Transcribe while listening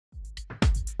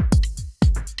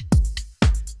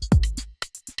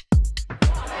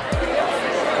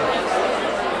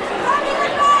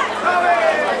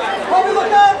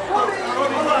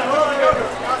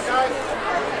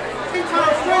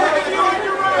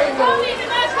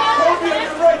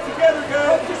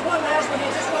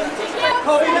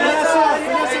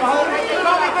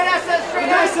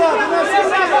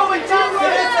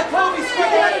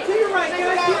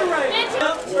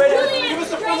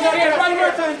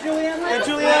Julianne, just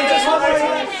right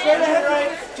ahead. Straight ahead,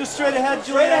 right. Just straight ahead,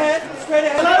 Julianne. Straight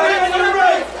ahead. Laurie, on your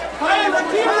right. Kylie,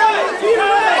 to your right. To your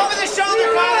right. Over the shoulder,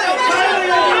 Kylie. Over the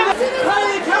shoulder.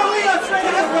 Kylie, Carolina, straight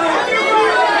ahead, right.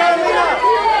 Carolina.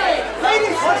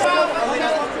 Ladies, smile.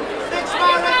 Big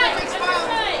smile, right? Big smile.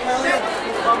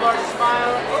 Lombard,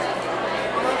 smile.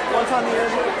 Once on the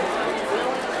end.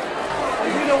 And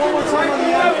Rita, one more time on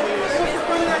the end, please.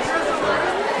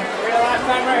 Rita, last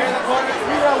time right here in the corner.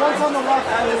 Rita, once on the left.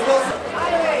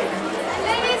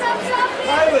 Ladies up top,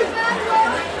 Highway.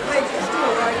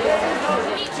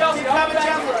 Chelsea,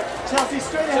 Chelsea,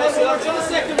 straight ahead. One more time. The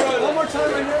second row. One more time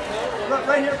right here.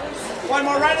 Right here. One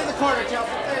more right in the corner,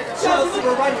 Chelsea. Chelsea,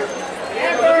 we're right here.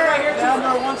 Amber, right here.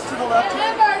 Amber, once to the left.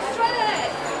 Amber, straight ahead.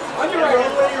 On your right.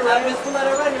 You're right. Miss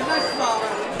Valletta right here. Nice smile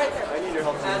right here. I need your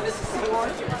help. And Mrs. Seymour.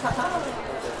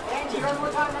 Angie, one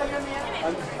more time right here,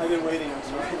 man. I've been waiting. I'm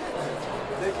sorry.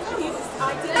 Thank you.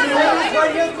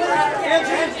 Right here, Angie,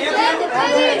 right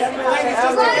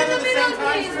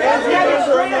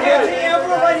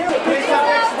here. Please have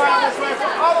a smile this way.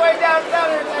 All the way down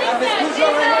here. Lisa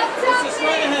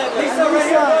right ahead. Lisa right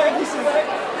here.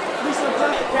 Lisa,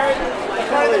 carry the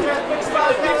big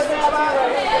smile. Big smile.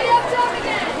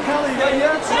 Kelly right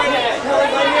here. Straight ahead.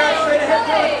 Kelly right here. Straight ahead.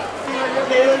 Kelly.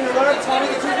 Okay, on your left. Tommy,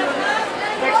 the two.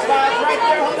 Big smile right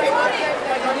there. Hold it right there.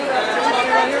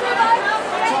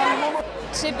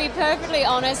 To be perfectly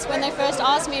honest, when they first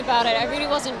asked me about it, I really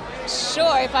wasn't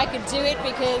sure if I could do it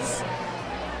because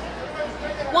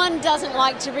one doesn't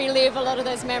like to relive a lot of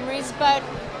those memories, but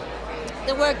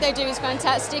the work they do is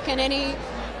fantastic, and any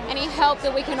help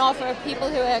that we can offer people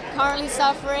who are currently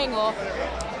suffering, or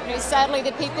sadly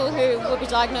the people who will be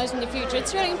diagnosed in the future,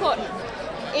 it's really important.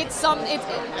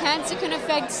 Cancer can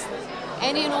affect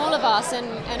any and all of us, and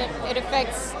it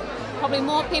affects probably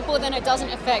more people than it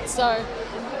doesn't affect. So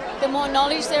the more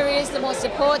knowledge there is, the more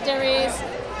support there is.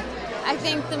 I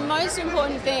think the most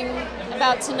important thing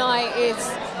about tonight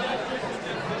is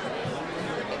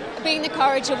being the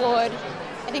Courage Award.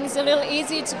 I think it's a little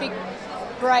easier to be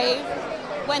brave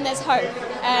when there's hope.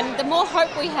 And the more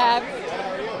hope we have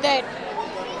that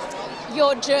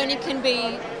your journey can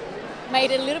be made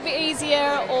a little bit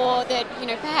easier, or that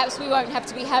perhaps we won't have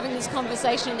to be having this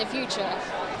conversation in the future.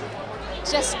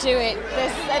 Just do it.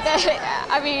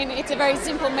 I mean, it's a very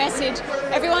simple message.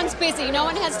 Everyone's busy. No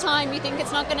one has time. You think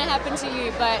it's not going to happen to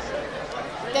you, but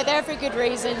they're there for a good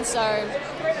reason, so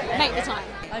make the time.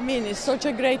 I mean, it's such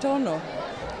a great honor,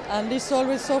 and it's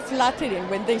always so flattering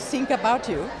when they think about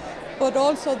you, but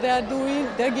also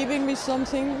they're giving me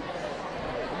something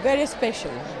very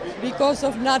special because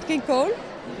of Nat King Cole,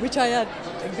 which I had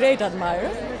a great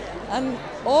admirer, and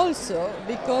also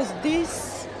because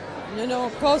these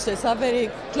causes are very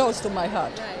close to my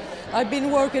heart. I've been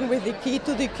working with the Key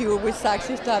to the Cure with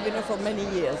Saxy Stabino for many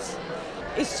years.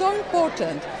 It's so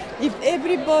important if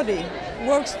everybody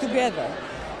works together,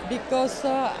 because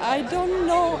I don't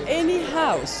know any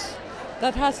house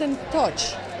that hasn't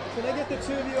touched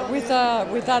with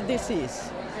that disease.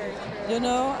 And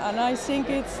I think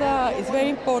it's very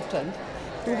important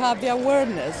to have the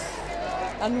awareness,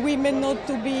 and women not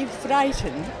to be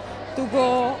frightened to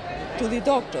go to the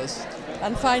doctors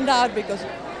and find out, because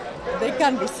they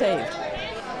can be saved.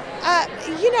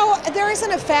 There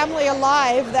isn't a family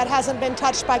alive that hasn't been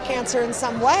touched by cancer in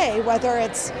some way, whether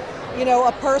it's,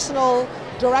 a personal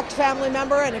direct family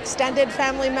member, an extended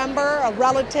family member, a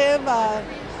relative, a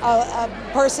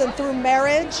person through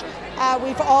marriage.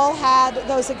 We've all had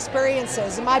those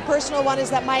experiences. My personal one is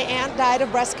that my aunt died of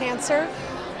breast cancer,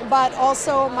 but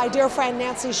also my dear friend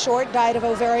Nancy Short died of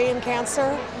ovarian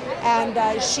cancer. And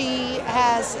she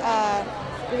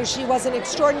was an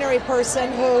extraordinary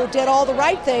person who did all the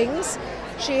right things.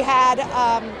 She had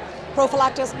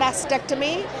prophylactic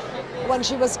mastectomy when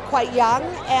she was quite young,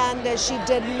 and she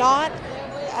did not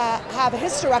have a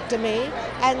hysterectomy.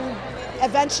 And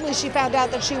eventually she found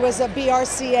out that she was a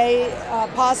BRCA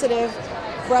positive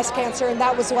breast cancer, and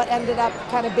that was what ended up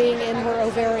kind of being in her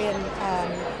ovarian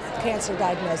cancer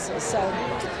diagnosis. So,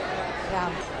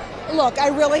 yeah. Look, I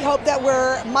really hope that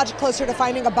we're much closer to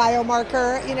finding a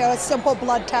biomarker, a simple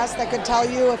blood test that could tell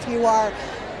you if you are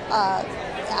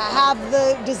have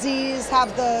the disease,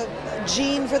 have the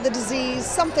gene for the disease.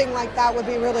 Something like that would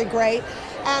be really great.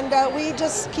 And we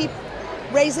just keep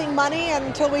raising money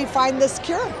until we find this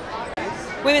cure.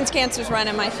 Women's cancer's run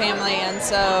in my family, and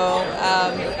so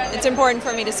it's important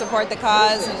for me to support the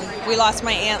cause. And we lost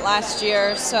my aunt last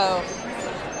year, so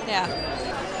yeah.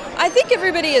 I think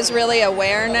everybody is really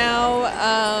aware now.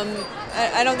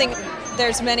 I don't think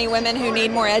there's many women who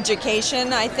need more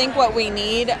education. I think what we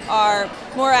need are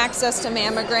more access to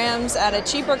mammograms at a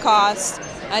cheaper cost,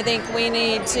 I think we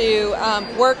need to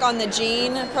work on the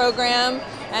gene program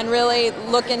and really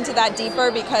look into that deeper,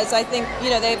 because I think, you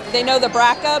know, they know the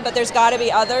BRCA, but there's got to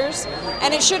be others,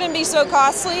 and it shouldn't be so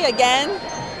costly again.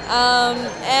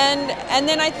 And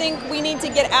then I think we need to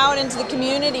get out into the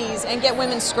communities and get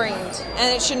women screened,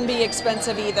 and it shouldn't be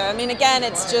expensive either. I mean, again,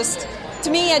 it's just, to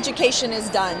me, education is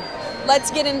done.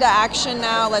 Let's get into action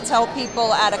now. Let's help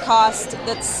people at a cost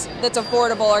that's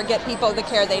affordable, or get people the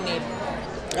care they need.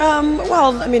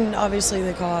 Well, I mean, obviously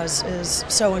the cause is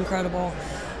so incredible.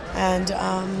 And,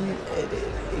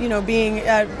 you know,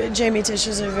 Jaime Tisch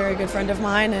is a very good friend of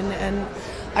mine, and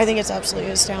I think it's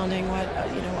absolutely astounding what,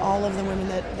 you know, all of the women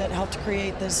that helped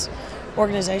create this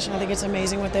organization. I think it's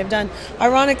amazing what they've done.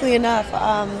 Ironically enough,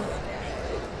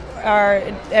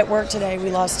 at work today, we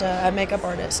lost a makeup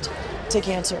artist to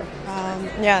cancer.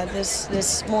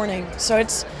 This morning. So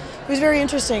it was very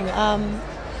interesting,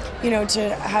 you know,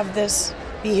 to have this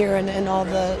be here and all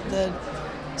the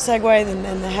segue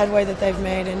and the headway that they've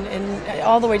made, and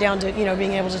all the way down to, you know,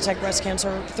 being able to detect breast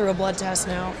cancer through a blood test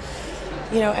now,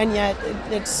 you know, and yet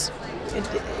it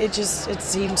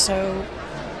seems so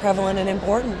prevalent and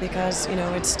important because, you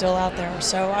know, it's still out there.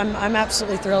 So I'm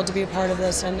absolutely thrilled to be a part of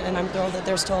this, and I'm thrilled that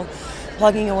they're still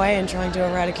plugging away and trying to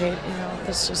eradicate, you know,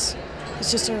 it's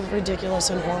just a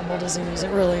ridiculous and horrible disease. It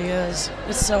really is.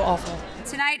 It's so awful.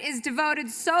 Tonight is devoted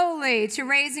solely to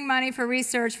raising money for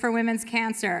research for women's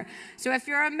cancer. So if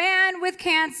you're a man with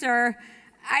cancer,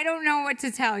 I don't know what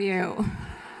to tell you.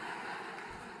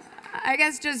 I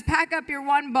guess just pack up your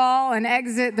one ball and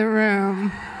exit the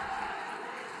room.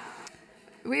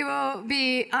 We will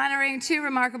be honoring two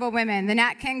remarkable women. The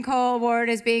Nat King Cole Award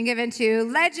is being given to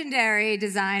legendary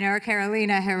designer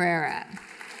Carolina Herrera.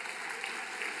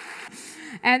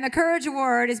 And the Courage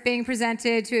Award is being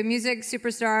presented to a music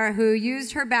superstar who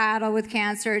used her battle with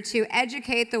cancer to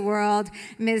educate the world,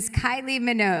 Ms. Kylie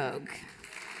Minogue.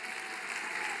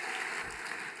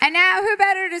 And now, who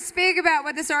better to speak about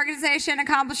what this organization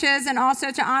accomplishes and also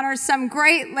to honor some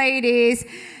great ladies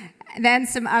than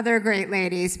some other great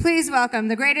ladies. Please welcome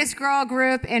the greatest girl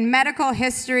group in medical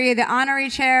history, the honorary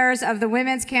chairs of the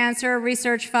Women's Cancer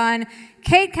Research Fund,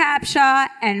 Kate Capshaw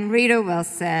and Rita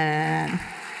Wilson.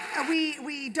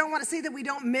 We don't want to say that we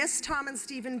don't miss Tom and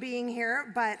Stephen being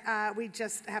here, but we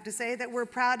just have to say that we're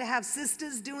proud to have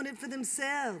sisters doing it for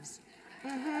themselves.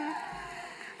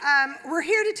 We're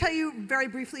here to tell you very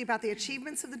briefly about the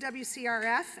achievements of the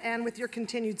WCRF, and with your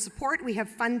continued support, we have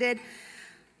funded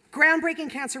groundbreaking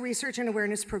cancer research and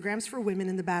awareness programs for women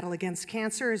in the battle against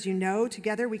cancer. As you know,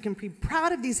 together we can be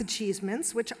proud of these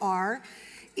achievements, which are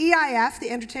EIF, the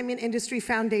Entertainment Industry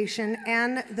Foundation,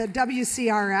 and the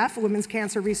WCRF, Women's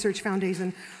Cancer Research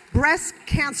Foundation, Breast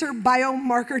Cancer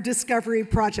Biomarker Discovery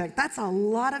Project. That's a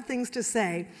lot of things to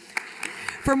say.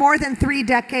 For more than 3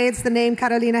 decades, the name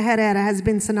Carolina Herrera has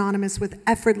been synonymous with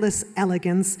effortless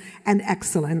elegance and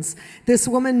excellence. This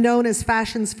woman, known as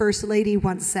fashion's first lady,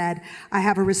 once said, "I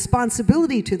have a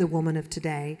responsibility to the woman of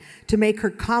today to make her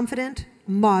confident,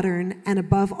 modern, and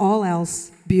above all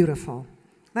else, beautiful."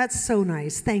 That's so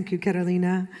nice. Thank you,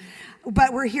 Carolina.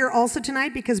 But we're here also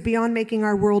tonight because beyond making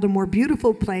our world a more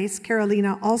beautiful place,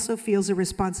 Carolina also feels a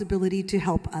responsibility to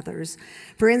help others.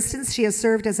 For instance, she has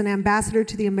served as an ambassador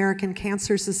to the American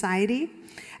Cancer Society,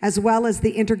 as well as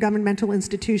the Intergovernmental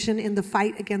Institution in the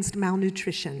fight against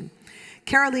malnutrition.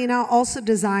 Carolina also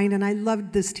designed, and I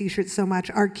loved this t-shirt so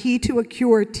much, our Key to a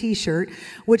Cure t-shirt,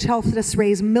 which helped us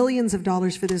raise millions of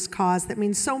dollars for this cause that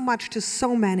means so much to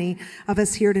so many of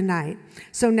us here tonight.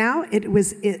 So now it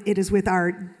is with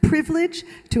our privilege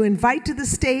to invite to the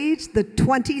stage the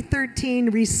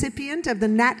 2013 recipient of the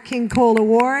Nat King Cole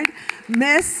Award,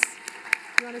 Miss,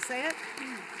 you want to say it?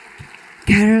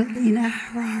 Carolina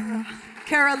Herrera.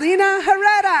 Carolina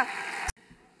Herrera.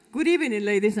 Good evening,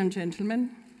 ladies and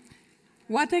gentlemen.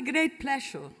 What a great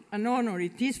pleasure and honor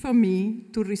it is for me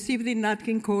to receive the Nat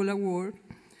King Cole Award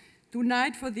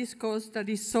tonight for this cause that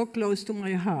is so close to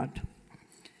my heart.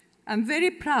 I'm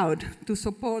very proud to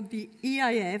support the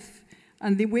EIF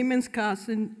and the Women's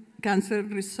Cancer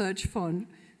Research Fund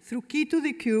through Key to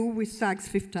the Cure with Saks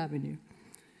Fifth Avenue.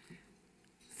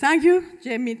 Thank you,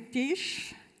 Jaime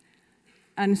Tisch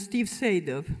and Steve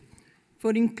Sadov,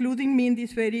 for including me in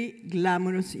this very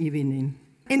glamorous evening.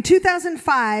 In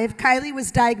 2005, Kylie was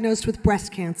diagnosed with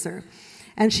breast cancer,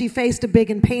 and she faced a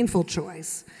big and painful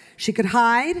choice. She could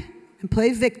hide and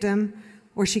play victim,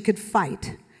 or she could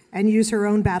fight and use her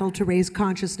own battle to raise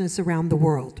consciousness around the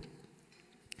world.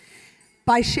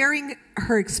 By sharing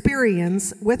her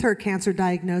experience with her cancer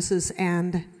diagnosis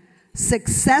and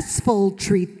successful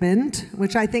treatment,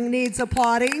 which I think needs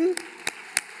applauding,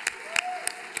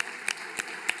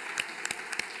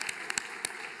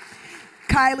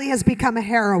 Kylie has become a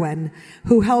heroine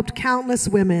who helped countless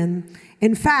women.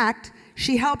 In fact,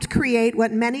 she helped create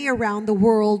what many around the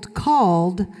world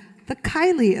called the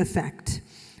Kylie effect,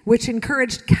 which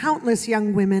encouraged countless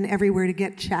young women everywhere to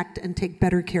get checked and take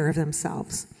better care of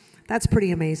themselves. That's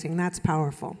pretty amazing. That's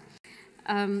powerful.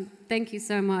 Thank you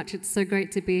so much. It's so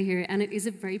great to be here, and it is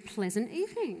a very pleasant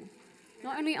evening.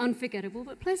 Not only unforgettable,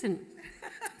 but pleasant.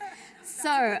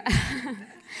 So,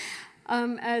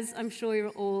 as I'm sure you're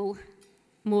all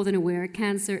more than aware,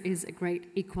 cancer is a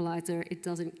great equalizer. It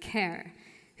doesn't care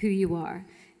who you are,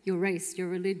 your race, your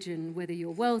religion, whether you're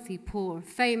wealthy, poor,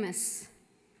 famous,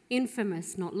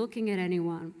 infamous, not looking at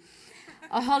anyone,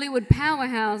 a Hollywood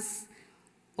powerhouse,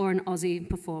 or an Aussie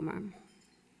performer.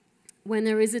 When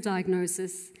there is a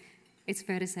diagnosis, it's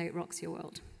fair to say it rocks your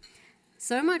world.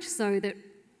 So much so that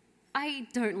I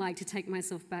don't like to take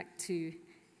myself back to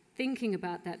thinking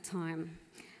about that time.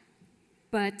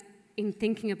 But in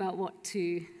thinking about what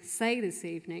to say this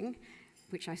evening,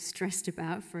 which I stressed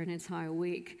about for an entire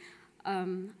week,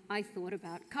 I thought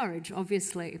about courage,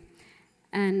 obviously.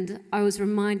 And I was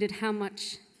reminded how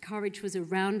much courage was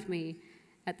around me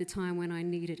at the time when I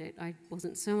needed it. I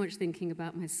wasn't so much thinking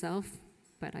about myself,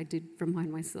 but I did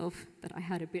remind myself that I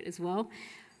had a bit as well.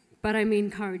 But I mean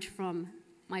courage from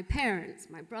my parents,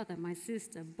 my brother, my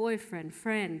sister, boyfriend,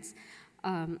 friends,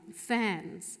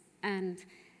 fans, and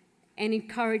any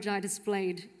courage I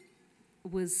displayed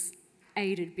was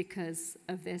aided because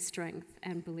of their strength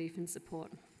and belief and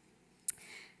support.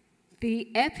 The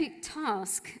epic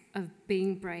task of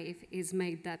being brave is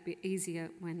made that bit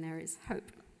easier when there is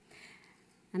hope.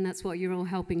 And that's what you're all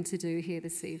helping to do here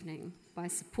this evening by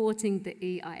supporting the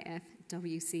EIF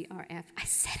WCRF. I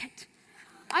said it.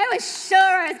 I was sure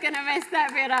I was going to mess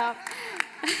that bit up.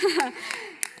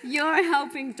 You're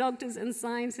helping doctors and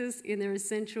scientists in their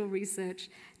essential research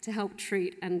to help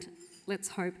treat and, let's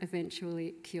hope,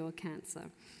 eventually cure cancer.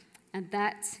 And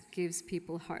that gives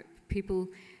people hope, people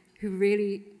who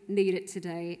really need it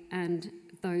today and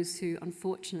those who,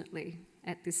 unfortunately,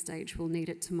 at this stage will need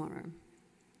it tomorrow.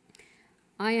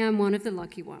 I am one of the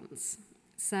lucky ones.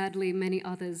 Sadly, many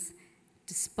others,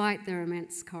 despite their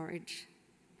immense courage,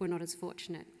 were not as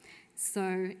fortunate.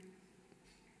 So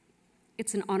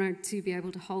it's an honor to be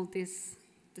able to hold this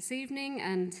evening,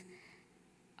 and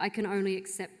I can only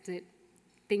accept it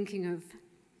thinking of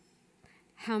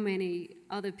how many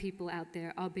other people out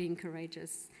there are being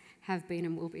courageous, have been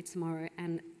and will be tomorrow.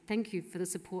 And thank you for the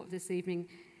support this evening.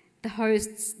 The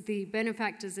hosts, the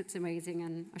benefactors, it's amazing,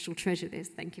 and I shall treasure this.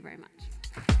 Thank you very much.